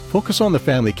Focus on the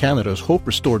Family Canada's Hope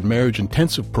Restored Marriage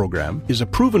Intensive program is a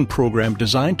proven program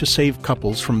designed to save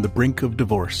couples from the brink of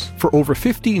divorce. For over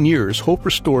 15 years, Hope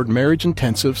Restored Marriage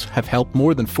Intensives have helped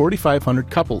more than 4,500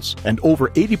 couples, and over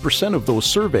 80% of those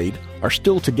surveyed are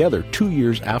still together 2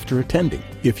 years after attending.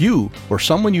 If you or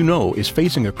someone you know is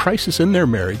facing a crisis in their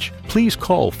marriage, please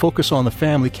call Focus on the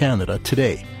Family Canada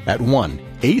today at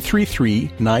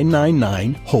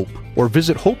 1-833-999-HOPE or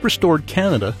visit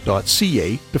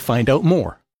hoperestoredcanada.ca to find out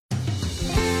more.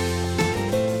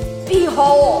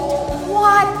 Behold,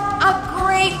 what a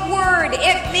great word.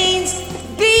 It means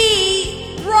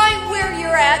be right where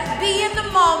you're at, be in the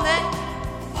moment,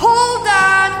 hold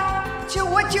on to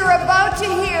what you're about to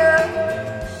hear,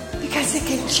 because it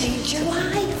can change your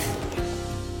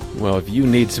life. Well, if you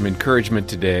need some encouragement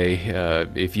today,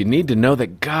 if you need to know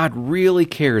that God really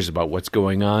cares about what's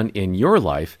going on in your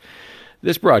life,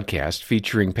 this broadcast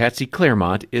featuring Patsy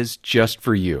Clairmont is just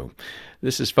for you.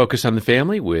 This is Focus on the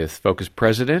Family with Focus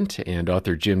President and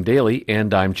author Jim Daly,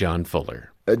 and I'm John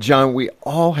Fuller. John, we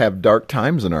all have dark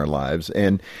times in our lives,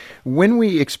 and when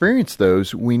we experience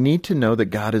those, we need to know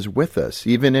that God is with us,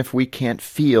 even if we can't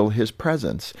feel His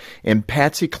presence. And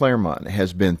Patsy Clairmont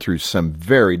has been through some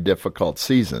very difficult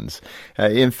seasons.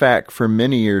 In fact, for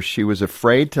many years, she was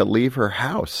afraid to leave her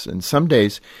house, and some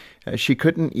days she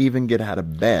couldn't even get out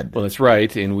of bed. Well, that's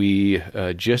right, and we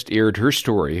just aired her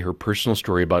story, her personal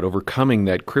story about overcoming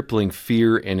that crippling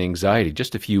fear and anxiety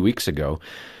just a few weeks ago.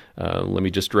 Let me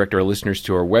just direct our listeners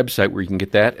to our website where you can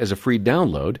get that as a free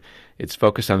download. It's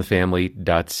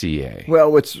focusonthefamily.ca.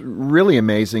 Well, what's really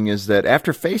amazing is that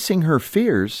after facing her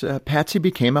fears, Patsy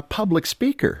became a public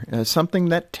speaker, something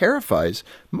that terrifies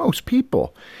most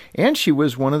people. And she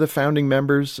was one of the founding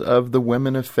members of the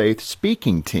Women of Faith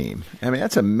speaking team. I mean,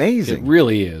 that's amazing. It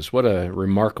really is. What a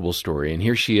remarkable story. And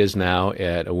here she is now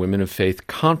at a Women of Faith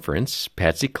conference,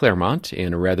 Patsy Clairmont,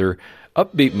 in a rather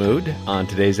upbeat mood on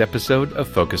today's episode of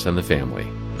Focus on the Family.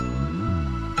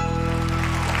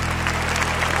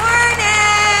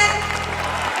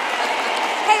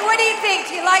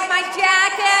 Do you like my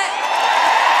jacket?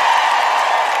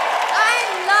 I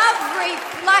love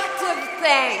reflective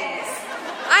things.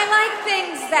 I like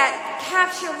things that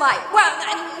capture light. Well,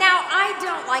 now I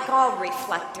don't like all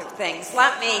reflective things.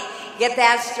 Let me get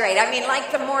that straight. I mean,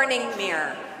 like the morning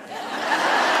mirror.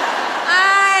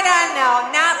 I don't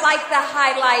know, not like the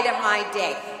highlight of my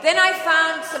day. Then I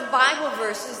found some Bible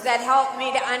verses that helped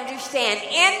me to understand.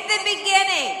 In the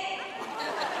beginning,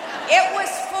 it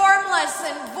was formless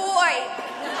and void,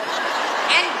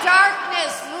 and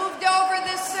darkness moved over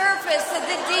the surface of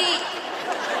the deep.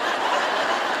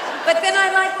 But then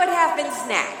I like what happens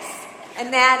next,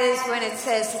 and that is when it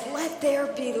says, let there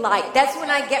be light. That's when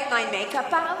I get my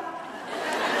makeup out.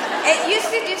 It used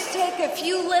to just take a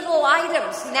few little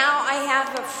items. Now I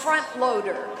have a front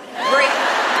loader. Bring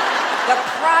the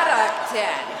product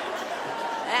in.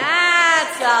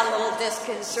 That's a little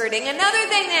disconcerting. Another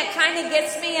thing that kind of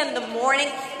gets me in the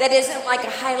morning that isn't like a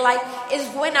highlight is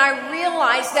when I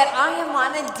realize that I am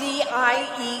on a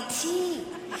DIET.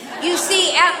 You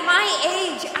see, at my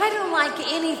age, I don't like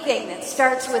anything that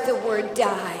starts with the word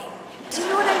die. Do you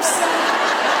know what I'm saying?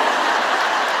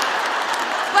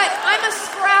 But I'm a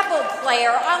Scrabble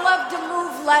player. I love to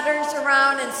move letters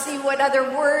around and see what other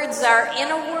words are in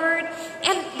a word.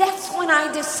 And that's when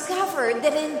I discovered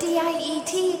that in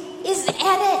DIET is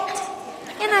edit.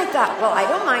 And I thought, well, I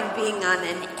don't mind being on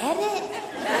an edit.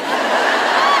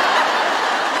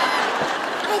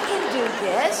 I can do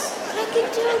this. I can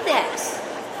do this.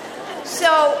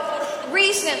 So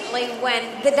recently,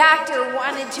 when the doctor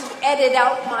wanted to edit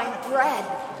out my bread,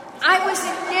 I was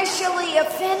initially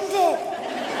offended.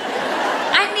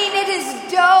 I mean, it is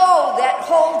dough that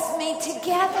holds me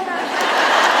together.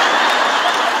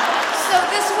 So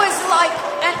this was like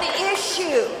an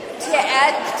issue to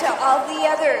add to all the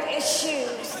other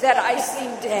issues that I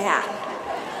seem to have.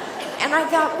 And I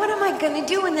thought, what am I going to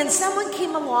do? And then someone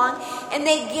came along and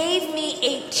they gave me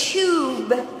a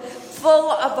tube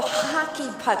full of hockey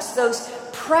pucks, those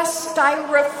pressed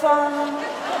styrofoam,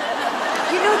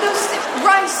 you know, those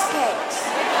rice cakes.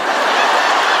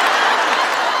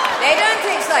 They don't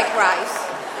taste like rice.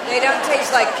 They don't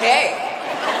taste like cake.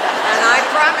 And I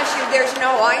promise you there's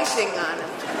no icing on them.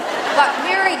 But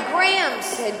Mary Graham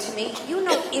said to me, you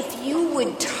know, if you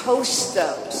would toast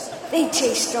those, they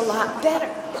taste a lot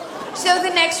better. So the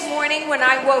next morning when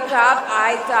I woke up,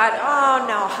 I thought, oh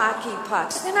no, hockey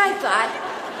pucks. Then I thought,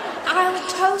 I'll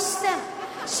toast them.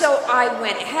 So I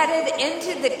headed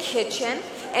into the kitchen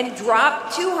and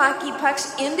dropped 2 hockey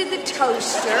pucks into the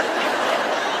toaster.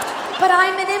 But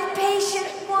I'm an impatient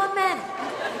woman,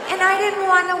 and I didn't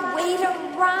want to wait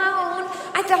around.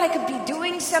 I that I could be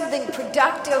doing something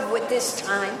productive with this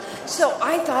time, so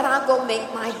I thought I'll go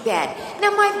make my bed.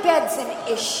 Now, my bed's an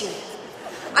issue.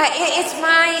 It's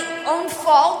my own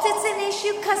fault it's an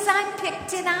issue because I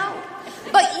picked it out.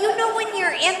 But you know when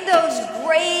you're in those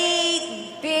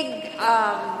great big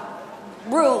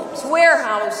rooms,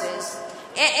 warehouses,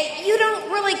 you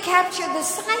don't really capture the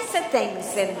size of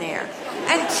things in there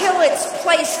until it's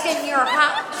placed in your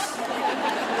house.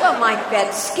 Well, my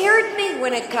bed scared me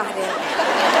when it got in.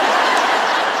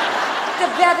 The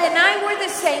bed and I were the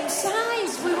same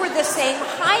size. We were the same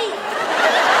height.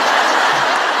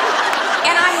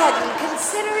 And I hadn't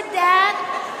considered that.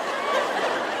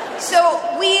 So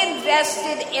we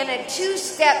invested in a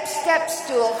 2-step step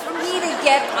stool for me to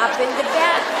get up into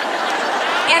bed.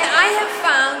 And I have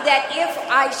found that if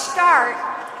I start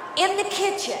in the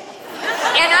kitchen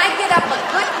and I get up a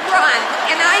good run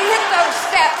and I hit those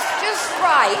steps just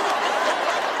right,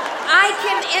 I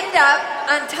can end up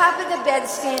on top of the bed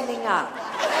standing up.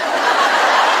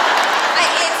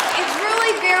 It's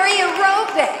really very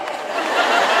aerobic.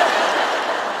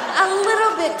 A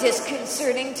little bit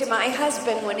disconcerting to my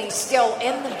husband when he's still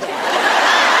in the bed.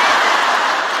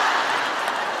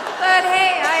 But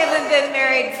hey, I haven't been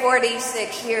married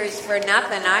 46 years for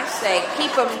nothing. I say,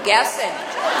 keep them guessing.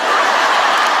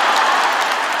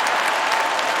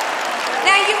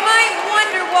 Now you might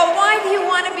wonder, well, why do you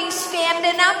want to be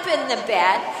standing up in the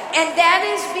bed? And that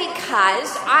is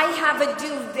because I have a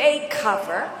duvet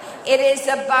cover. It is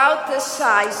about the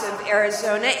size of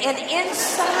Arizona, and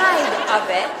inside of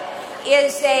it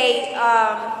is a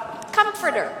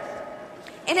comforter.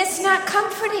 And it's not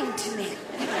comforting to me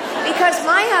because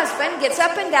my husband gets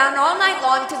up and down all night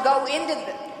long to go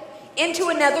into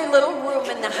another little room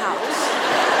in the house.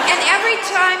 And every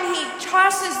time he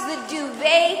tosses the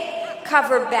duvet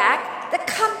cover back, the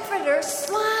comforter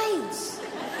slides.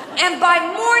 And by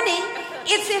morning,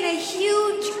 it's in a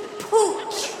huge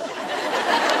pooch.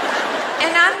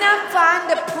 And I'm not fond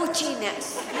of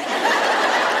poochiness.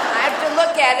 I have to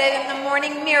look at it in the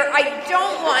morning mirror. I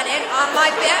don't want it on my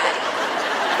bed.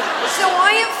 So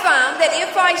I have found that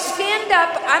if I stand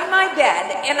up on my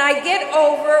bed and I get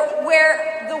over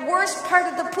where the worst part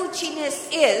of the poochiness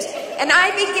is, and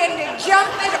I begin to jump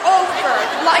it over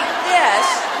like this,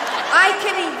 I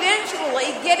can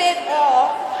eventually get it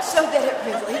all so that it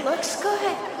really looks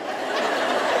good.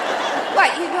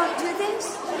 What, you don't do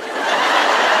this?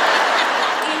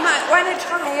 You might want to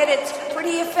try it. It's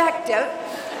pretty effective.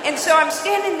 And so I'm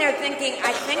standing there thinking,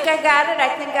 I think I got it, I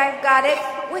think I've got it,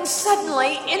 when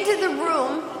suddenly into the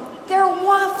room there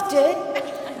wafted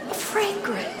a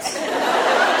fragrance.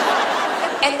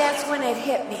 And that's when it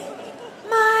hit me.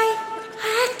 My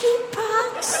hockey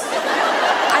pucks.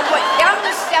 I went down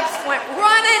the steps, went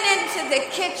running into the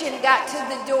kitchen, got to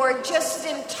the door just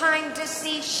in time to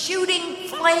see shooting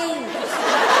flames.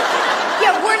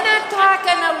 Yeah, we're not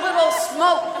talking a little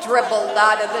smoke dribbled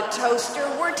out of the toaster.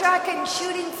 We're talking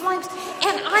shooting flames.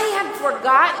 And I had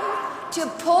forgotten to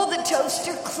pull the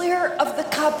toaster clear of the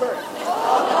cupboard.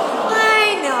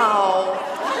 I know.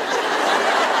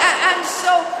 And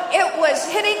so it was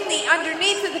hitting the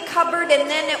underneath of the cupboard, and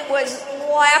then it was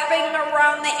lapping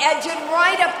around the edge and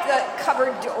right up the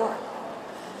cupboard door.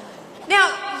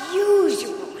 Now,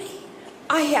 usually,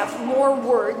 I have more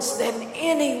words than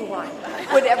anyone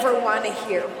would ever want to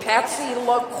hear. Patsy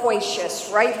loquacious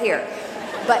right here.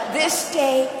 But this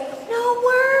day, no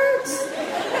words.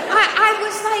 I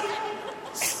was like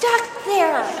stuck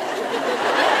there.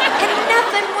 And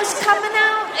nothing was coming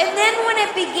out. And then when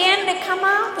it began to come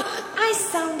out, I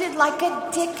sounded like a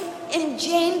Dick and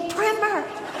Jane Primer.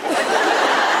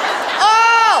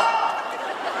 Oh!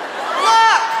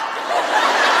 Look!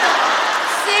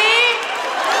 See?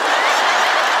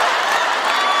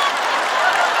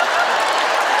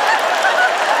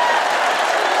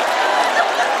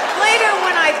 Later,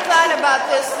 when I thought about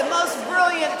this, the most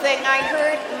brilliant thing I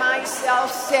heard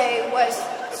myself say was,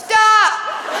 "Stop!"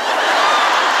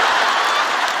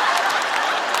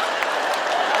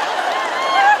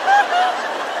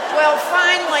 Well,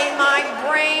 finally, my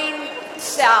brain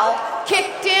cell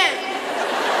kicked in.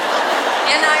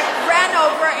 And I ran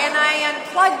over and I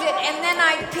unplugged it and then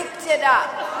I picked it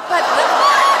up. But the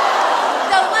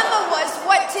dilemma was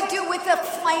what to do with a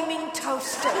flaming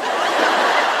toaster.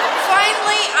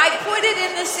 Finally, I put it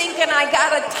in the sink and I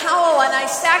got a towel and I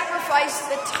sacrificed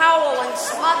the towel and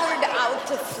smothered out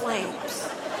the flames.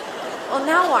 Well,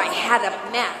 now I had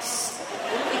a mess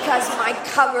because my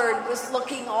cupboard was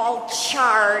looking all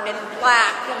charred and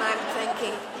black, and I'm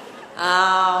thinking,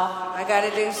 oh, I got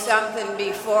to do something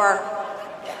before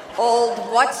old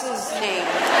what's-his-name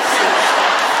sees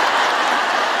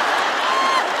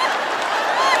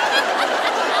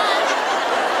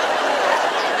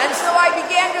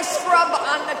to scrub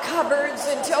on the cupboards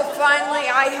until finally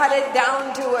I had it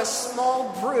down to a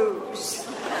small bruise.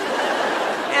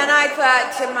 And I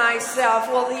thought to myself,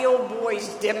 well, the old boy's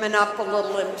dimming up a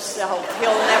little himself. He'll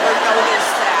never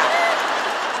notice that.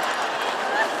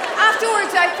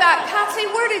 Afterwards, I thought, Patsy,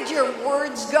 where did your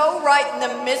words go right in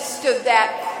the midst of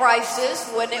that crisis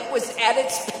when it was at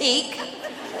its peak?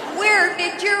 Where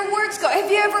did your words go?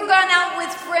 Have you ever gone out with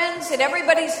friends and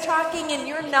everybody's talking and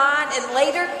you're not, and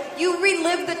later you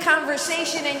relive the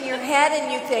conversation in your head and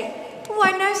you think,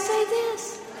 why didn't I say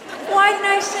this? Why didn't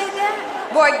I say that?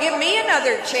 Boy, give me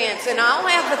another chance and I'll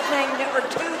have a thing or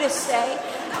two to say.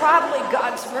 Probably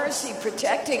God's mercy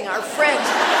protecting our friends.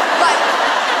 But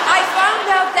I found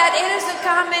out that it is a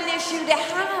common issue to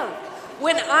have.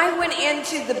 When I went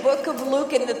into the book of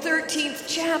Luke in the 13th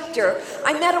chapter,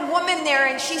 I met a woman there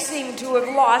and she seemed to have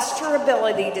lost her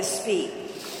ability to speak.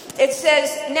 It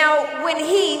says, now when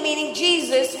he, meaning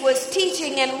Jesus, was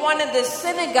teaching in one of the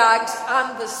synagogues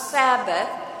on the Sabbath,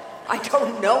 I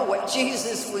don't know what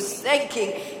Jesus was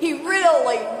thinking. He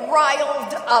really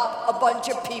riled up a bunch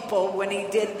of people when he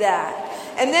did that.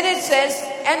 And then it says,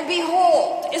 and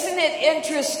behold, isn't it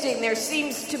interesting? There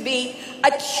seems to be a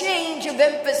change of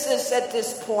emphasis at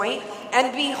this point.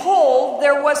 And behold,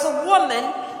 there was a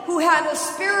woman who had a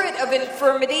spirit of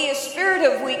infirmity, a spirit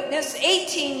of weakness,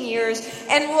 18 years,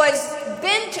 and was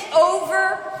bent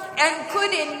over and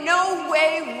could in no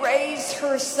way raise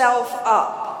herself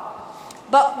up.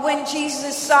 But when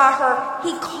Jesus saw her,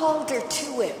 he called her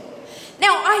to him.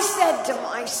 Now I said to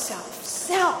myself,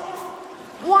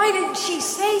 why didn't she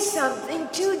say something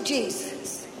to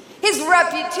Jesus? His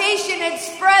reputation had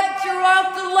spread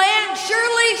throughout the land.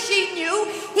 Surely she knew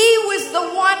he was the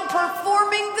one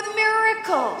performing the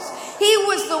miracles. He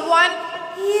was the one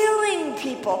healing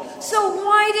people. So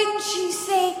why didn't she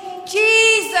say,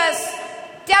 Jesus,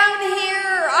 down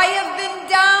here, I have been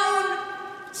down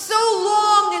so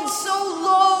long and so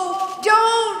low.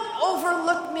 Don't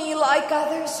overlook me like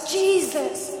others.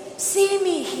 Jesus, see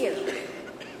me here.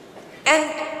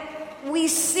 And we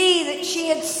see that she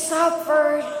had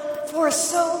suffered for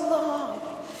so long.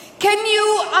 Can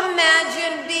you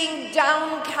imagine being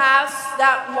downcast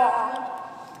that long?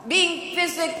 Being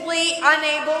physically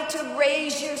unable to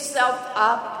raise yourself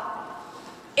up?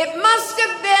 It must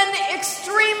have been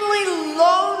extremely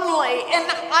lonely and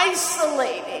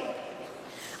isolating.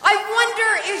 I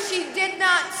wonder if she did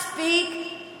not speak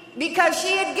because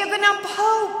she had given up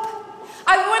hope.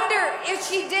 I wonder if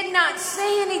she did not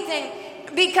say anything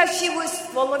because she was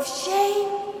full of shame.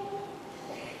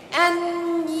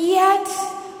 And yet,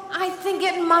 I think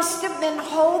it must have been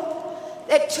hope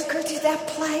that took her to that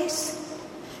place.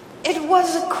 It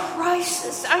was a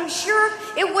crisis. I'm sure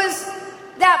it was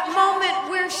that moment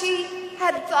where she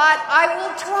had thought, I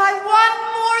will try one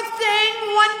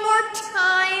more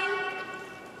time.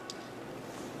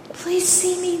 Please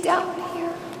see me down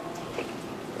here.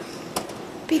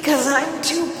 Because I'm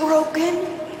too broken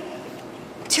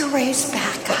to raise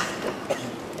back up.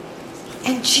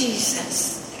 And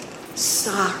Jesus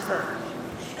saw her.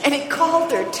 And he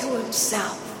called her to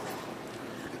himself.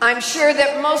 I'm sure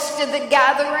that most of the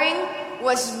gathering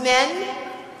was men.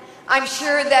 I'm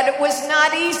sure that it was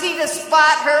not easy to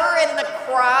spot her in the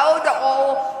crowd,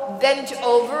 all bent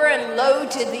over and low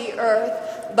to the earth.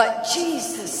 But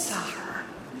Jesus saw her.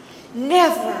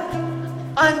 Never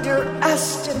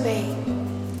underestimate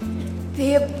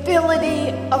the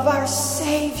ability of our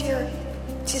Savior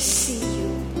to see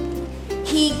you.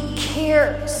 He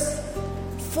cares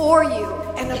for you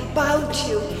and about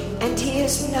you, and He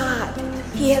has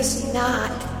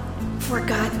not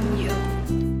forgotten you.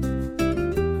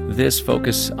 This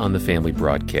Focus on the Family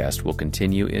broadcast will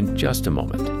continue in just a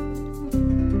moment.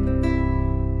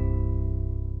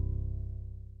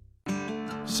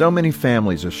 So many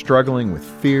families are struggling with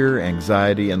fear,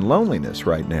 anxiety, and loneliness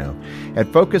right now.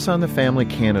 At Focus on the Family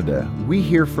Canada, we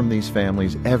hear from these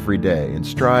families every day and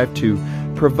strive to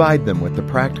provide them with the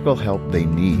practical help they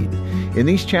need. In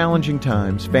these challenging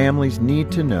times, families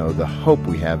need to know the hope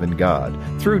we have in God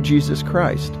through Jesus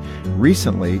Christ.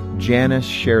 Recently, Janice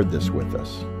shared this with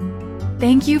us.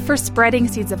 Thank you for spreading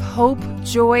seeds of hope,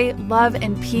 joy, love,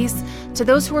 and peace to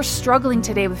those who are struggling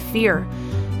today with fear.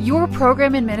 Your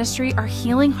program and ministry are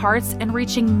healing hearts and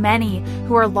reaching many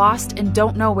who are lost and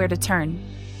don't know where to turn.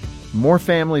 More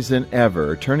families than ever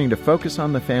are turning to Focus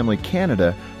on the Family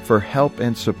Canada for help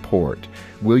and support.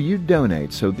 Will you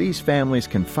donate so these families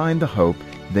can find the hope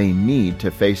they need to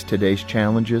face today's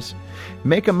challenges?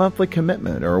 Make a monthly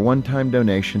commitment or a one-time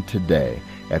donation today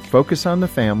at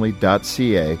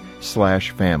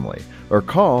focusonthefamily.ca/family or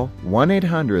call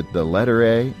 1-800 the letter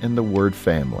A and the word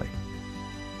family.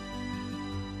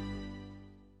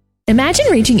 Imagine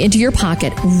reaching into your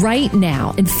pocket right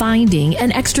now and finding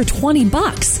an extra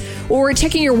 $20, or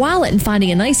checking your wallet and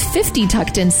finding a nice $50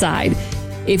 tucked inside.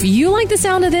 If you like the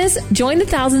sound of this, join the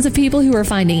thousands of people who are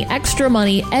finding extra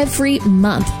money every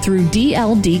month through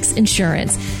DL Deeks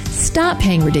Insurance. Stop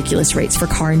paying ridiculous rates for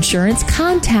car insurance.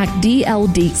 Contact DL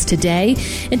Deeks today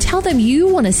and tell them you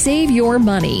want to save your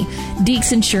money.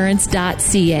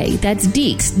 Deeksinsurance.ca. That's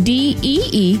Deeks,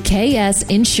 DEEKS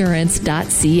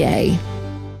Insurance.ca.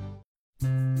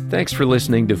 Thanks for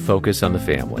listening to Focus on the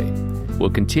Family. We'll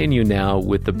continue now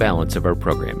with the balance of our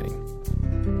programming.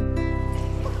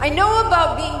 I know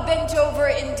about being bent over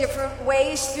in different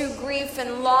ways through grief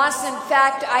and loss. In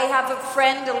fact, I have a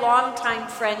friend, a longtime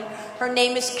friend. Her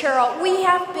name is Carol. We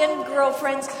have been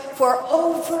girlfriends for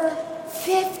over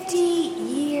 50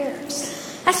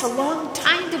 years. That's a long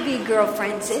time to be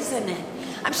girlfriends, isn't it?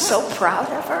 I'm so proud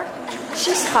of her.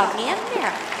 She's hung in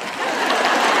there.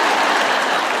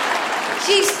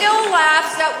 She still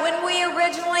laughs at when we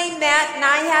originally met and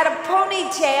I had a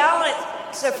ponytail.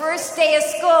 It's the first day of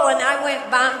school and I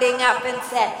went bounding up and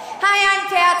said, "Hi, I'm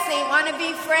Patsy. Want to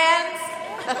be friends?"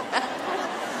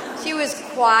 She was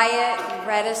quiet and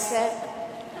reticent.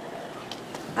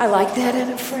 I like that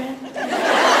in a friend.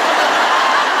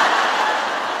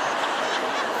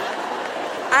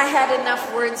 I had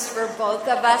enough words for both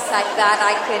of us. I thought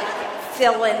I could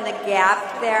fill in the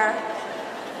gap there.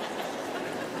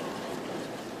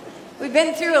 We've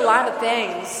been through a lot of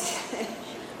things.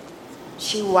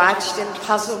 She watched in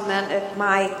puzzlement at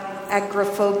my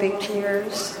agoraphobic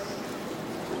tears.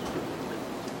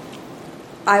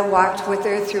 I walked with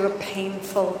her through a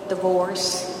painful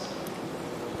divorce.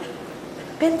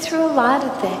 Been through a lot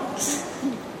of things.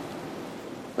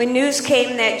 When news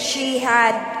came that she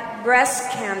had breast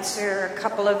cancer a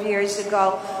couple of years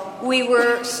ago, we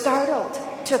were startled.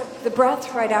 Took the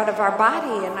breath right out of our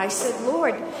body. And I said,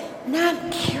 "Lord,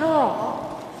 not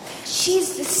Carol.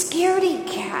 She's the scaredy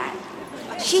cat.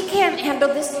 She can't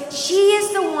handle this. She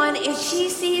is the one, if she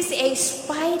sees a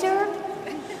spider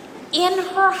in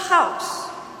her house,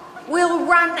 will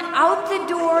run out the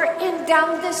door and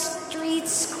down the street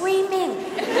screaming.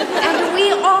 And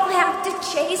we all have to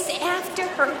chase after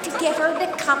her to get her to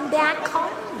come back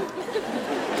home.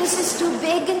 This is too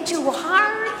big and too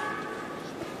hard."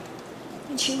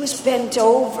 And she was bent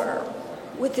over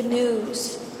with the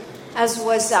news, as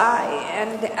was I.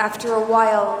 And after a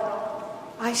while,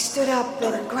 I stood up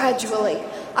and gradually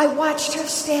I watched her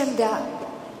stand up.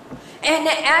 And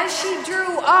as she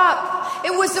drew up,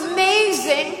 it was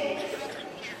amazing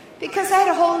because I had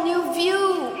a whole new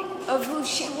view of who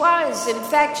she was. In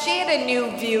fact, she had a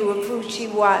new view of who she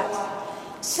was.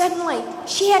 Suddenly,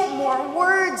 she had more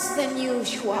words than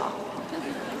usual.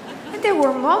 And there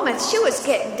were moments she was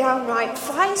getting downright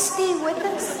feisty with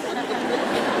us.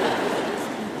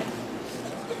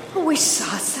 We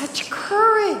saw such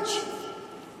courage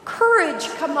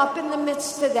come up in the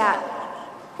midst of that.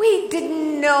 We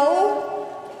didn't know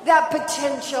that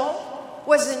potential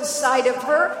was inside of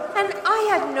her, and I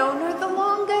had known her the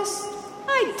longest.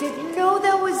 I didn't know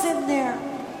that was in there.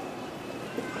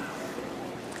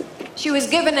 She was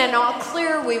given an all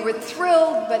clear. We were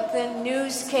thrilled, but then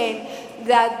news came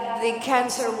that the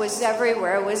cancer was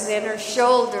everywhere. It was in her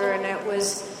shoulder, and it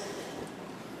was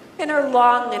in her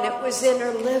lung, and it was in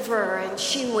her liver, and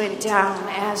she went down,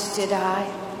 as did I.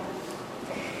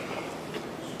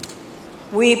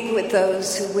 Weep with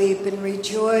those who weep, and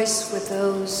rejoice with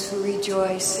those who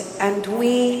rejoice. And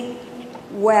we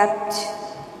wept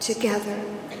together.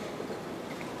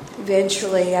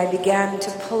 Eventually, I began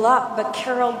to pull up, but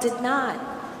Carol did not.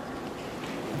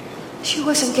 She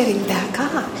wasn't getting back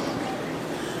up.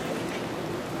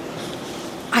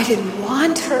 I didn't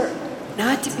want her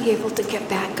not to be able to get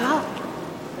back up.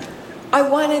 I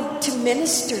wanted to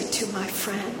minister to my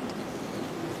friend.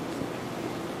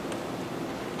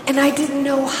 And I didn't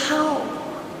know how,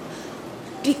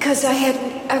 because I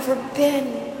hadn't ever been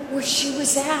where she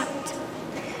was at.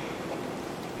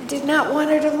 I did not want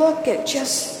her to look at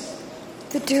just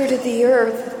the dirt of the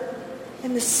earth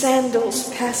and the sandals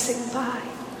passing by.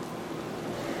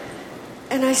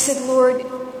 And I said, "Lord,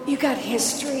 you got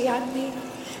history on me."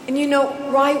 And you know,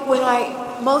 right when I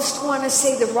most want to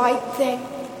say the right thing,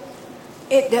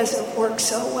 it doesn't work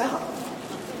so well.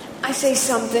 I say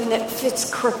something that fits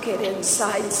crooked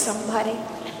inside somebody.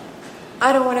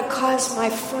 I don't want to cause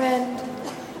my friend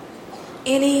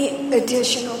any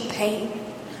additional pain.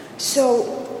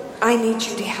 So I need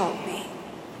you to help me.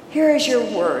 Here is your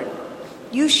word.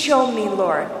 You show me,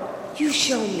 Lord. You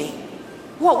show me.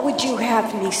 What would you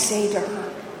have me say to her?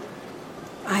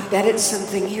 I bet it's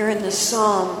something here in the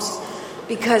Psalms,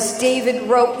 because David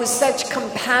wrote with such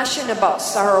compassion about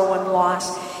sorrow and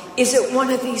loss. Is it one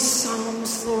of these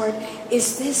Psalms, Lord?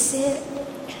 Is this it?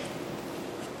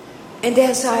 And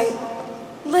as I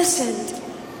listened,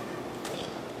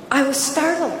 I was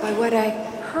startled by what I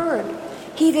heard.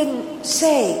 He didn't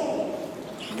say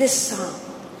this psalm.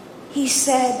 He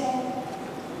said,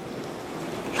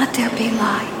 "Let there be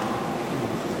light."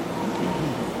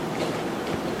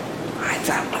 I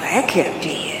thought, well, that can't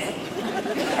be it.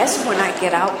 That's when I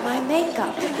get out my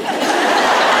makeup.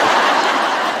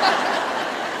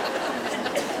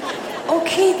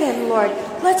 Okay then, Lord,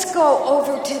 let's go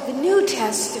over to the New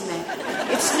Testament.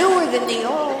 It's newer than the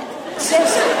Old. It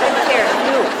says it right there,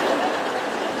 new.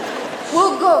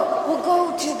 We'll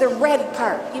go to the red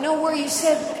part. You know where you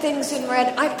said things in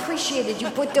red? I appreciated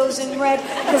you put those in red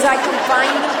because I can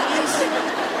find them easily.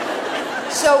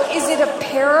 So is it a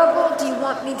parable? Do you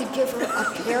want me to give her a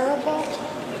parable?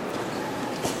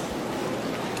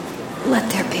 Let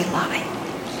there be light.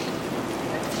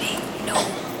 Make no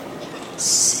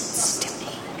sense to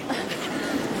me.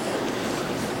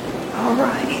 All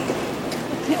right.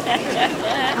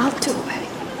 I'll do it.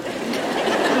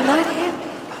 I'm not happy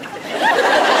about it.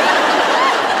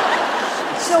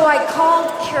 So I called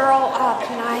Carol up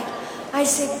and I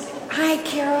said, "Hi,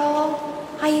 Carol.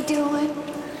 How you doing?"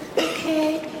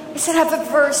 "Okay." I said, "I have a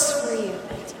verse for you."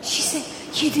 She said,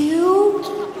 "You do?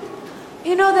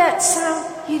 You know that sound?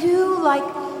 You do, like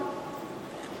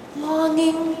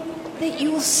longing that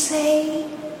you will say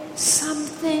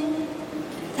something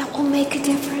that will make a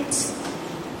difference?"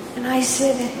 And I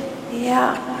said,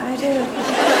 "Yeah, I do."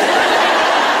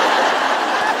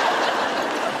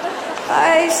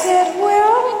 I said,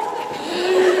 "Well,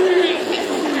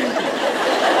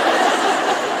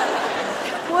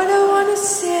 what I want to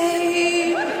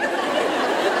say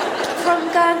from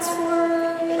God's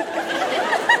Word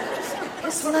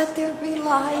is let there be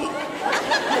light."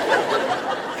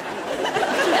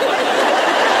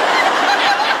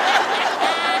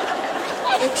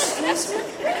 Excuse me?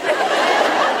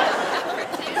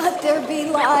 Let there be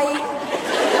light.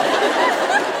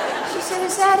 She said,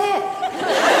 "Is that it?"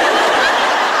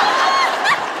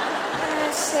 I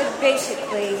said,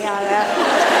 "Basically, yeah,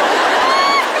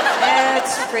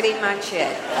 that's pretty much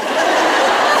it."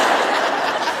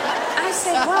 I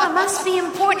said, "Well, it must be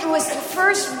important." It was the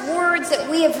first words that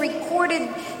we have recorded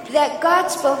that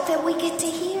God spoke that we get to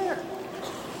hear.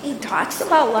 He talks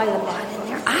about light a lot in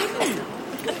there. I don't know.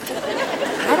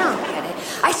 I don't get it.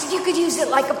 I said, "You could use it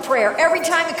like a prayer. Every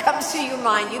time it comes to your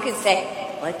mind, you can say,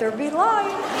 'Let there be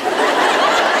light.'"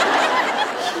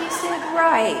 She said,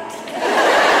 "Right.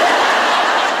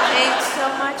 Thanks so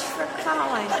much for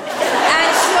calling." And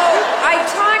so I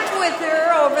talked with her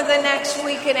over the next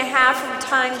week and a half from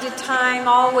time to time,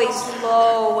 always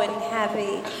low and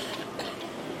heavy.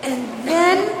 And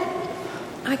then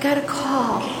I got a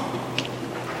call,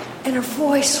 and her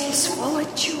voice was full of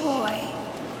joy.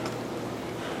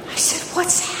 I said,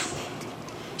 "What's happened?"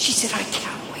 She said, "I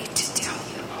can't wait to tell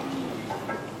you."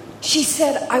 She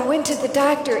said, "I went to the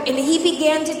doctor and he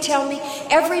began to tell me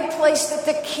every place that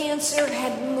the cancer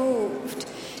had moved.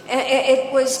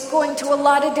 It was going to a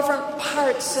lot of different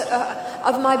parts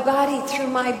of my body through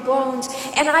my bones.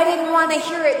 And I didn't want to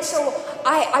hear it, so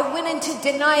I went into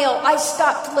denial. I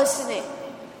stopped listening."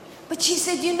 But she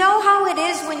said, "You know how it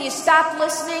is when you stop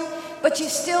listening, but you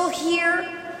still hear,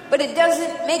 but it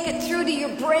doesn't make it through to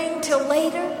your brain till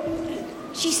later?"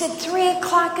 She said, 3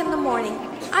 o'clock in the morning,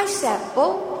 I sat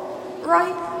bolt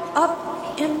right up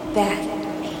in bed.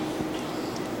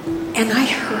 And I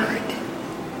heard,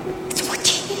 "It's what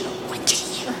you hear, what you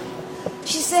hear."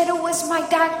 She said it was my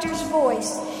doctor's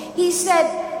voice. He said,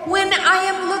 "When I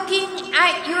am looking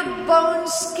at your bone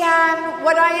scan,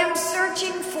 what I am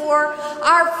searching for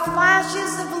are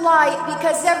flashes of light,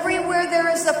 because everywhere there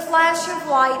is a flash of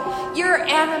light, your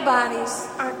antibodies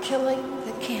are killing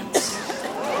the cancer."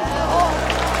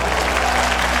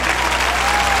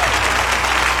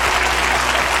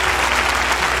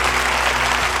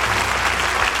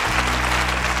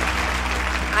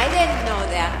 I didn't know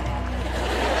that.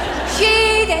 She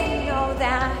didn't know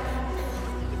that.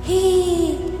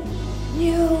 He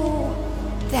knew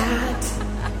that.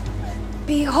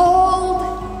 Behold,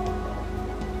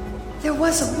 there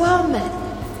was a woman,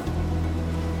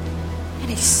 and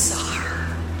he saw her,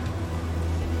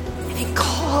 and he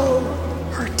called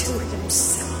her to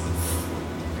himself.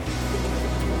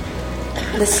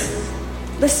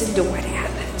 Listen to what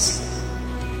happens.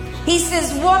 He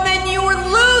says, "Woman, you were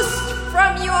loosed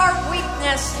from your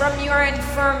weakness, from your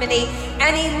infirmity."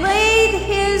 And he laid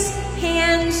his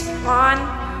hands on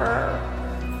her,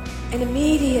 and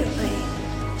immediately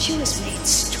she was made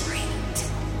straight.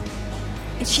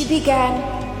 And she began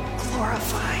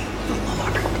glorifying the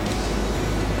Lord.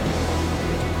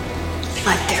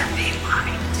 Let there be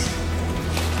light.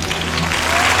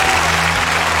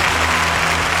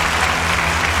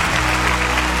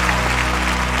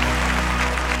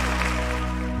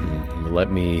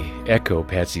 Let me echo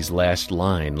Patsy's last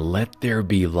line, let there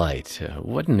be light.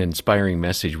 What an inspiring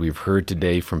message we've heard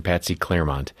today from Patsy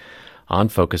Clairmont on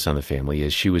Focus on the Family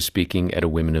as she was speaking at a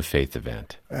Women of Faith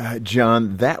event.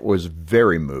 John, that was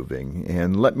very moving,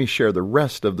 and let me share the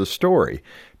rest of the story.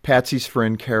 Patsy's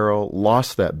friend Carol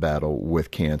lost that battle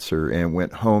with cancer and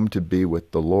went home to be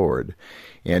with the Lord.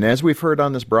 And as we've heard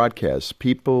on this broadcast,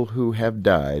 people who have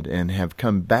died and have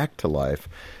come back to life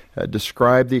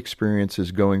describe the experience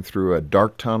as going through a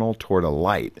dark tunnel toward a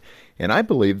light. And I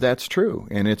believe that's true.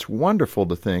 And it's wonderful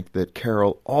to think that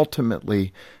Carol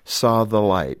ultimately saw the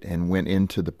light and went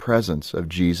into the presence of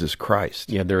Jesus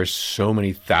Christ. Yeah, there are so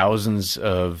many thousands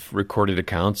of recorded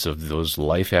accounts of those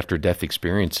life-after-death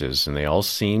experiences, and they all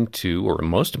seem to, or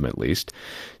most of them at least,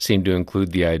 seem to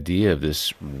include the idea of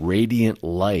this radiant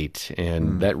light.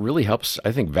 And that really helps,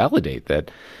 I think, validate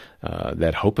that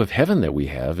hope of heaven that we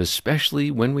have, especially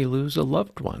when we lose a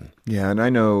loved one. Yeah, and I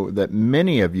know that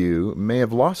many of you may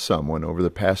have lost someone over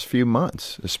the past few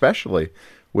months, especially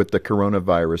with the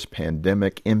coronavirus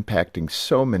pandemic impacting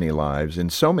so many lives in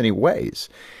so many ways.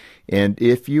 And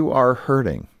if you are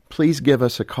hurting, please give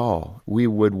us a call. We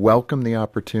would welcome the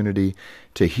opportunity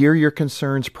to hear your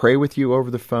concerns, pray with you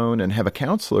over the phone, and have a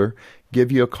counselor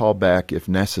give you a call back if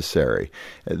necessary.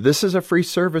 This is a free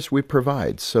service we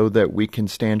provide so that we can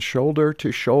stand shoulder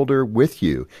to shoulder with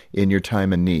you in your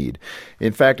time of need.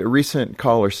 In fact, a recent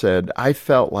caller said, I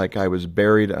felt like I was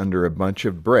buried under a bunch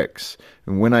of bricks.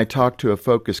 And when I talked to a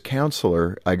Focus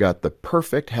counselor, I got the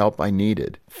perfect help I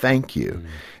needed. Thank you.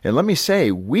 And let me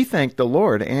say, we thank the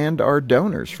Lord and our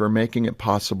donors for making it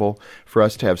possible for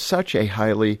us to have such a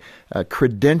highly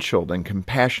credentialed and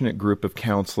compassionate group of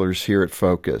counselors here at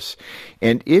Focus.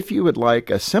 And if you would like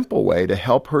a simple way to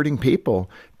help hurting people,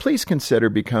 please consider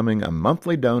becoming a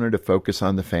monthly donor to Focus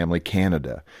on the Family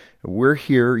Canada. We're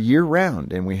here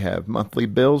year-round, and we have monthly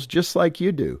bills just like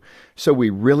you do. So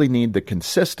we really need the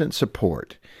consistent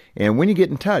support. And when you get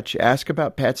in touch, ask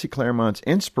about Patsy Clairmont's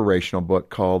inspirational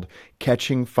book called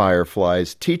Catching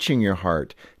Fireflies, Teaching Your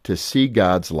Heart to See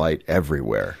God's Light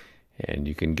Everywhere. And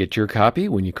you can get your copy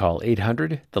when you call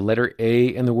 800, the letter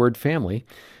A and the word family.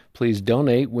 Please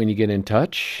donate when you get in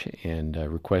touch and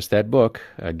request that book.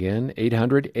 Again,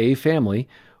 800-A-FAMILY,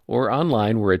 or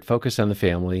online, we're at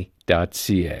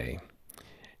focusonthefamily.ca.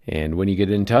 And when you get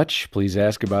in touch, please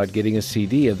ask about getting a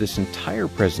CD of this entire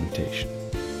presentation.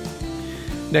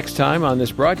 Next time on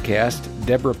this broadcast,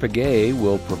 Deborah Pagay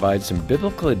will provide some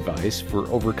biblical advice for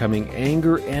overcoming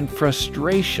anger and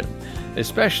frustration,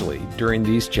 especially during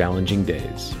these challenging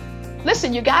days.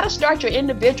 Listen, you got to start your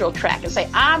individual track and say,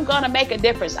 I'm going to make a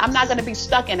difference. I'm not going to be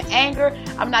stuck in anger.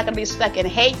 I'm not going to be stuck in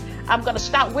hate. I'm going to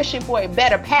stop wishing for a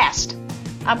better past.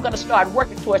 I'm going to start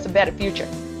working towards a better future.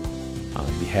 On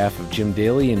behalf of Jim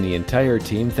Daly and the entire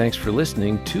team, thanks for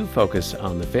listening to Focus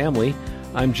on the Family.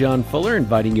 I'm John Fuller,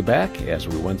 inviting you back as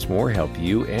we once more help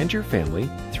you and your family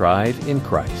thrive in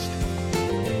Christ.